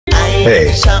Hey,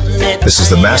 this is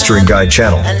the Mastering Guy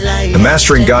channel. The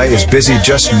Mastering Guy is busy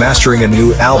just mastering a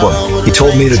new album. He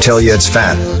told me to tell you it's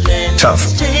fat, tough,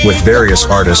 with various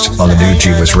artists on the new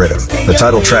Whizz rhythm. The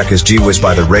title track is Whizz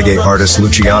by the reggae artist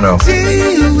Luciano.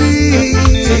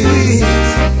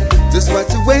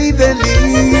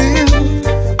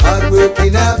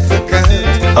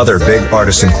 Other big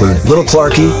artists include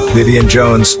Clarkie, Vivian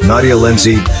Jones, Nadia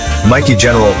Lindsay, Mikey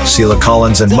General, Selah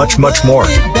Collins, and much more.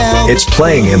 It's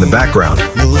playing in the background.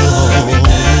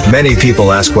 Many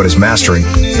people ask what is mastering.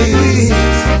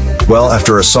 Well,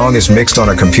 after a song is mixed on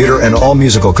a computer and all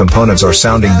musical components are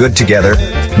sounding good together,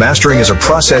 mastering is a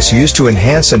process used to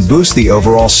enhance and boost the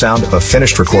overall sound of a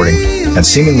finished recording, and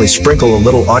seemingly sprinkle a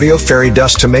little audio fairy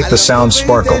dust to make the sound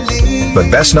sparkle.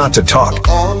 But best not to talk.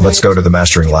 Let's go to the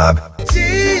mastering lab.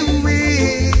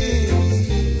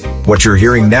 What you're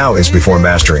hearing now is before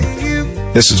mastering.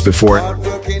 This is before it.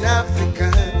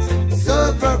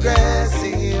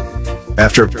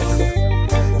 After.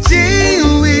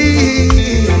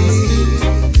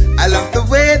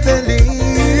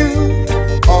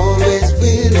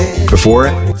 Before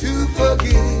it.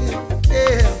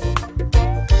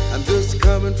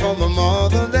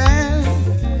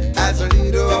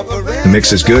 The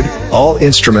mix is good, all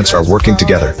instruments are working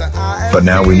together. But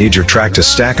now we need your track to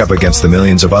stack up against the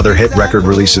millions of other hit record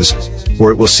releases,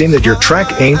 or it will seem that your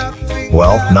track ain't,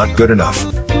 well, not good enough.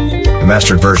 The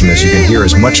mastered version, as you can hear,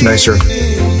 is much nicer,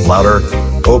 louder,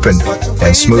 open,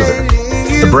 and smoother.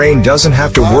 The brain doesn't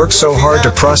have to work so hard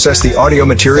to process the audio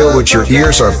material which your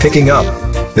ears are picking up.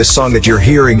 This song that you're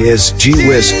hearing is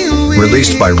Whizz,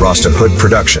 released by Rasta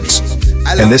Productions.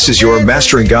 And this is your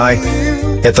Mastering Guy.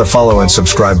 Hit the follow and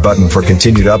subscribe button for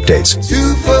continued updates.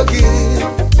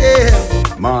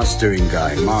 Mastering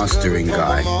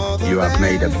Guy, you have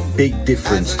made a big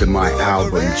difference to my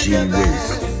album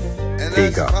Whizz.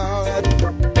 Big up.